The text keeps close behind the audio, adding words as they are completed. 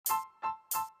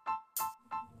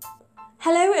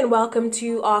Hello and welcome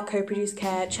to our Co-Produce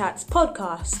Care Chats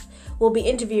podcast. We'll be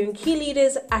interviewing key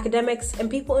leaders, academics and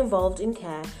people involved in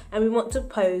care, and we want to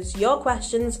pose your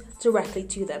questions directly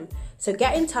to them. So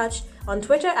get in touch on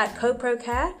Twitter at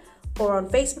CoProCare or on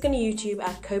Facebook and YouTube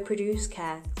at Co-Produce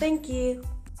Care. Thank you.